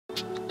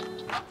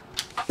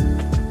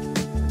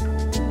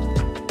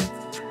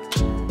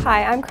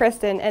Hi, I'm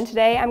Kristen, and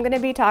today I'm going to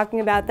be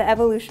talking about the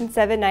Evolution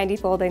 790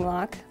 folding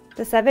lock.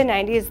 The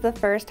 790 is the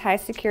first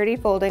high-security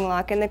folding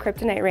lock in the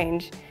Kryptonite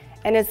range,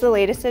 and is the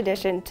latest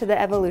addition to the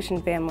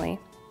Evolution family.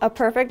 A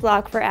perfect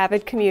lock for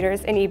avid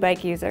commuters and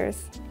e-bike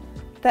users.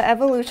 The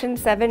Evolution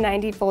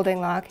 790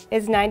 folding lock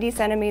is 90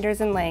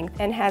 centimeters in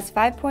length and has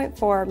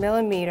 5.4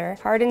 millimeter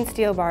hardened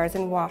steel bars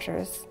and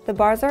washers. The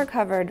bars are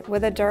covered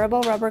with a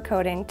durable rubber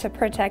coating to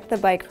protect the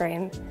bike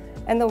frame,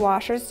 and the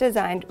washers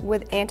designed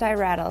with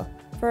anti-rattle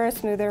for a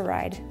smoother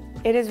ride.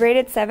 It is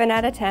rated 7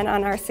 out of 10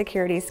 on our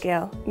security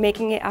scale,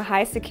 making it a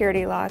high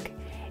security lock,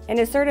 and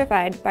is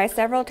certified by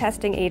several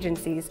testing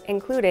agencies,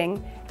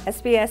 including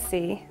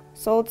SBSC,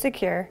 Sold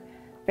Secure,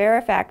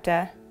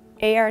 Verifacta,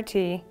 ART,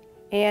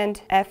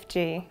 and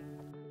FG.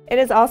 It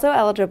is also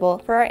eligible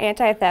for our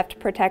anti-theft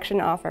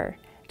protection offer.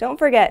 Don't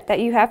forget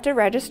that you have to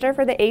register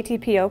for the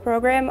ATPO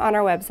program on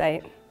our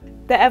website.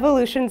 The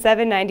Evolution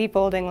 790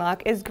 folding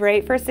lock is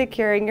great for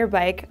securing your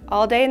bike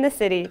all day in the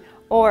city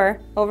or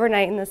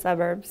overnight in the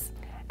suburbs.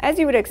 As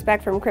you would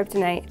expect from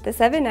Kryptonite, the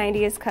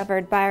 790 is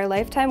covered by our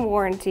lifetime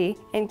warranty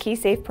and key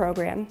safe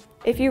program.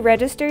 If you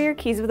register your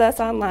keys with us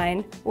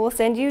online, we'll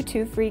send you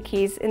 2 free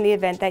keys in the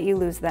event that you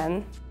lose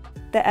them.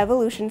 The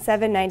Evolution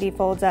 790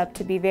 folds up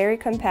to be very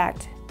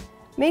compact,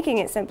 making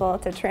it simple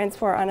to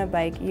transport on a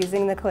bike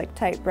using the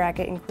click-type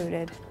bracket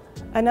included.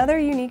 Another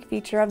unique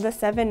feature of the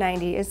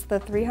 790 is the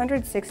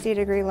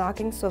 360-degree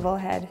locking swivel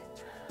head.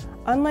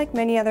 Unlike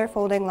many other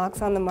folding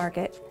locks on the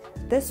market,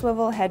 this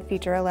swivel head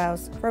feature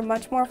allows for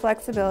much more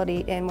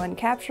flexibility in when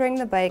capturing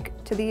the bike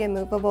to the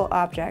immovable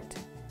object.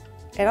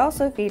 It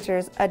also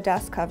features a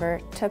dust cover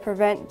to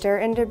prevent dirt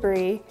and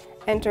debris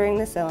entering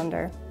the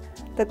cylinder.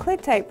 The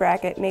click-type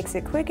bracket makes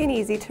it quick and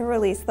easy to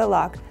release the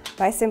lock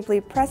by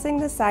simply pressing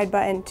the side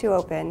button to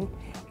open,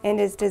 and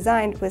is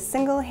designed with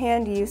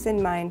single-hand use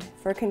in mind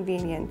for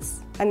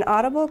convenience. An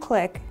audible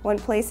click when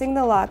placing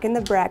the lock in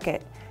the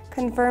bracket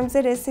confirms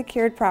it is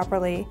secured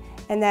properly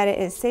and that it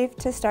is safe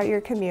to start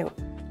your commute.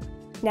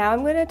 Now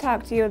I'm going to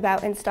talk to you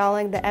about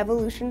installing the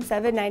Evolution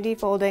 790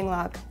 folding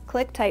lock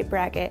click-type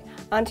bracket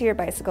onto your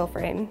bicycle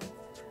frame.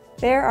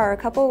 There are a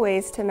couple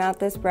ways to mount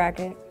this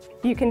bracket.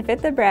 You can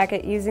fit the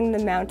bracket using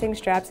the mounting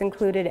straps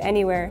included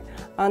anywhere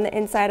on the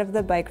inside of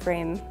the bike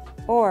frame,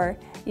 or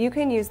you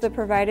can use the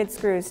provided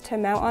screws to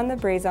mount on the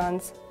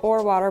braze-ons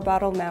or water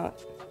bottle mount.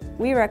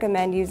 We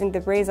recommend using the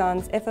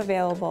braze-ons if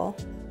available.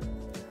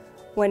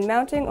 When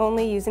mounting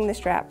only using the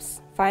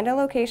straps, find a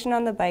location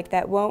on the bike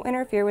that won't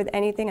interfere with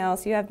anything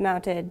else you have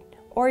mounted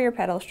or your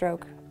pedal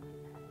stroke.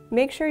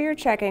 Make sure you're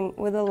checking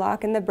with the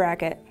lock in the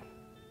bracket.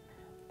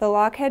 The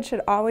lock head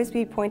should always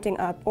be pointing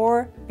up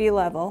or be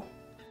level.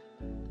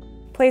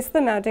 Place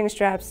the mounting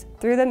straps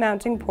through the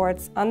mounting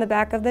ports on the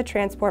back of the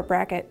transport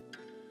bracket.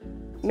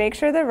 Make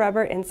sure the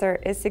rubber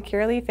insert is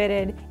securely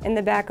fitted in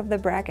the back of the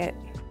bracket.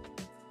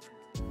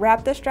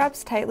 Wrap the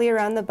straps tightly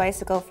around the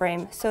bicycle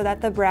frame so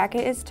that the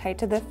bracket is tight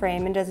to the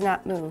frame and does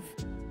not move.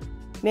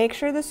 Make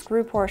sure the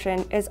screw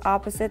portion is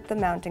opposite the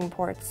mounting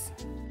ports.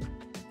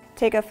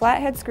 Take a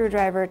flathead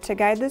screwdriver to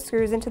guide the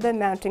screws into the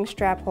mounting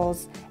strap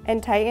holes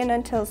and tighten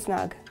until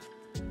snug.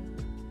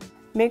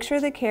 Make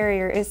sure the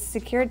carrier is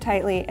secured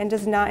tightly and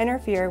does not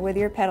interfere with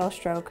your pedal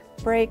stroke,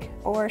 brake,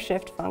 or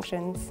shift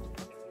functions.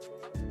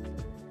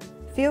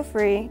 Feel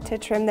free to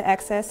trim the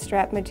excess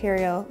strap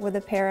material with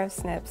a pair of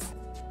snips.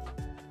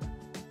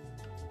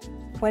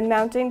 When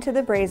mounting to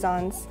the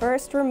braze-ons,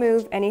 first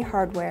remove any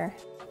hardware.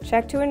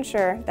 Check to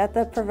ensure that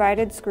the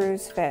provided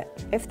screws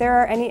fit. If there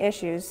are any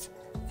issues,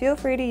 feel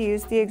free to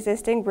use the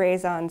existing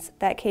braze-ons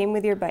that came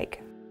with your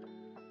bike.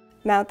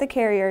 Mount the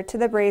carrier to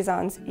the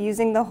braze-ons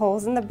using the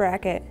holes in the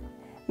bracket,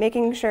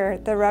 making sure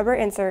the rubber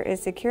insert is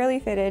securely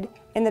fitted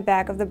in the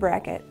back of the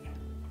bracket.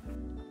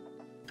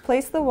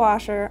 Place the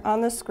washer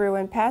on the screw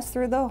and pass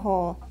through the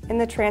hole in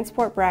the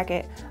transport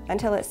bracket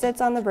until it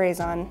sits on the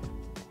braze-on.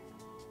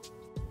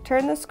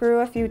 Turn the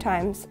screw a few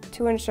times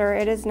to ensure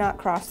it is not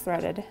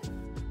cross-threaded.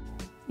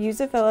 Use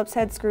a Phillips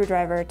head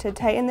screwdriver to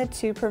tighten the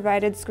 2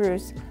 provided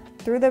screws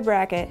through the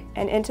bracket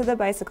and into the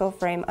bicycle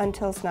frame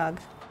until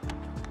snug.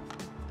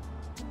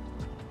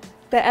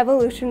 The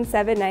Evolution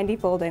 790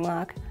 folding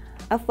lock,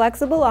 a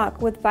flexible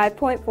lock with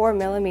 5.4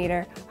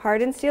 millimeter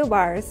hardened steel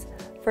bars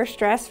for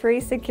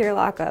stress-free secure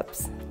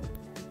lockups.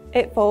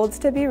 It folds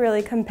to be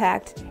really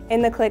compact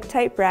in the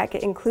click-type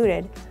bracket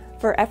included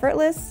for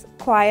effortless,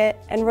 quiet,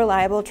 and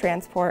reliable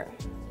transport.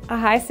 A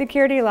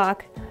high-security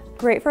lock,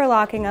 great for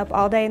locking up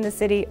all day in the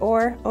city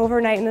or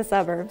overnight in the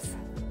suburbs.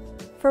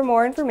 For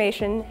more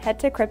information, head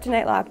to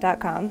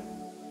kryptonitelock.com.